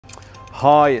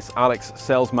Hi, it's Alex,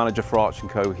 Sales Manager for Arch &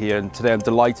 Co here, and today I'm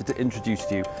delighted to introduce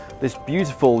to you this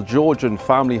beautiful Georgian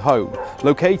family home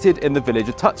located in the village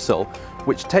of Tutsil,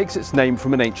 which takes its name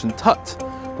from an ancient tut,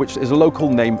 which is a local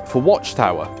name for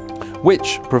watchtower,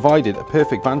 which provided a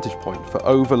perfect vantage point for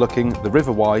overlooking the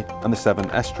River Wye and the Severn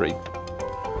estuary.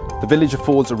 The village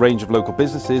affords a range of local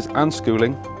businesses and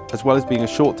schooling, as well as being a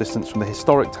short distance from the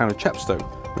historic town of Chepstow,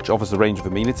 which offers a range of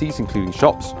amenities including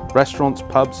shops, restaurants,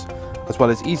 pubs, as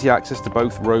well as easy access to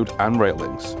both road and rail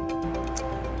links.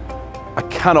 I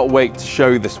cannot wait to show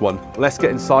you this one. Let's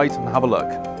get inside and have a look.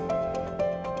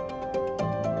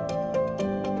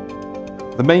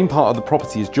 The main part of the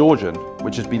property is Georgian,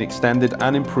 which has been extended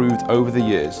and improved over the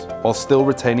years, while still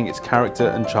retaining its character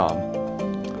and charm.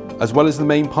 As well as the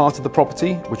main part of the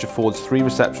property, which affords 3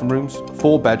 reception rooms,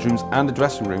 4 bedrooms and a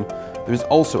dressing room, there is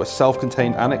also a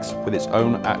self-contained annex with its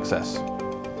own access.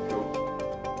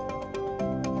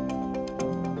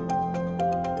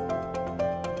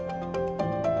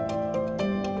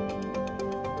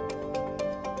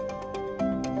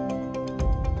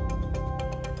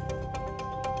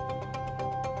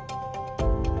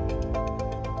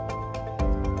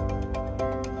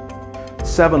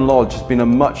 Severn Lodge has been a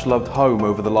much loved home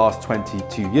over the last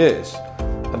 22 years.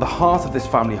 At the heart of this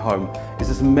family home is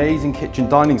this amazing kitchen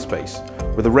dining space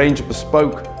with a range of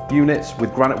bespoke units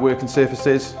with granite working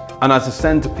surfaces, and as a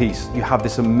centerpiece you have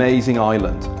this amazing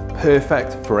island,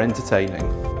 perfect for entertaining.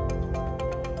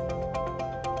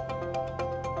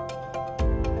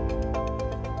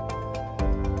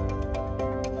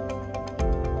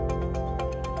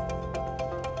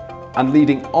 And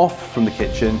leading off from the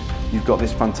kitchen, you've got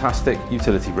this fantastic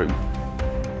utility room.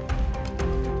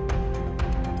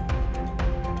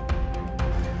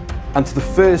 And to the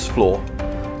first floor,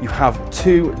 you have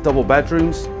 2 double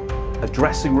bedrooms, a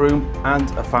dressing room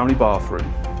and a family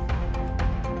bathroom.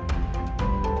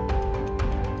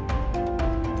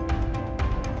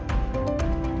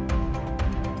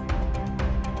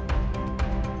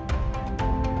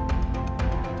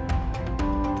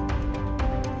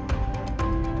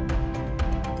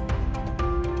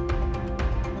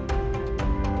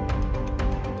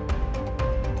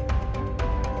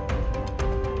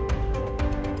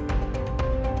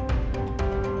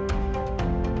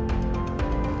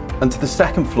 And to the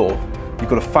second floor, you've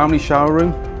got a family shower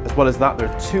room. As well as that, there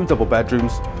are 2 double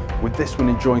bedrooms, with this one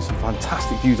enjoying some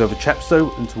fantastic views over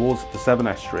Chepstow and towards the Severn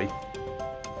estuary.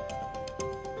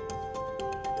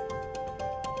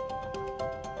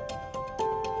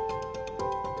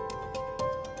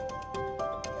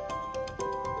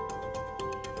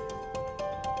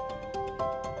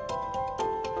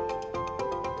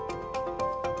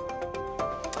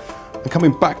 And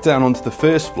coming back down onto the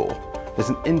first floor, there's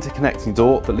an interconnecting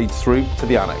door that leads through to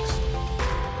the annex.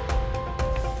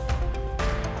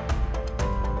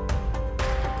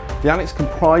 The annex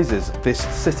comprises this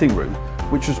sitting room,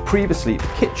 which was previously the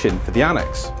kitchen for the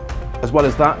annex. As well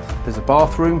as that, there's a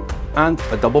bathroom and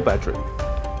a double bedroom.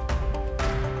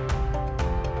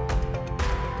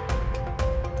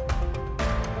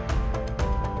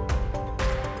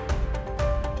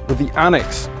 With the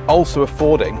annex also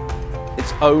affording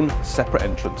its own separate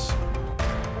entrance.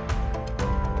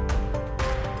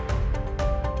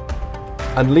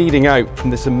 And leading out from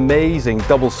this amazing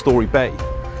double-storey bay,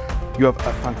 you have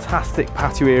a fantastic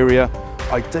patio area,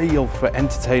 ideal for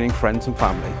entertaining friends and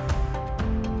family.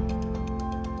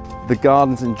 The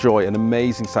gardens enjoy an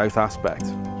amazing south aspect,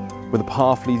 with a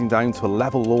path leading down to a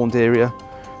level lawned area.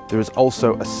 There is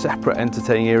also a separate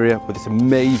entertaining area with this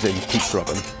amazing pizza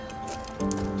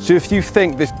oven. So if you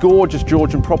think this gorgeous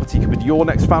Georgian property could be your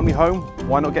next family home,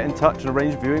 why not get in touch and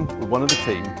arrange viewing with one of the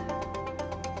team.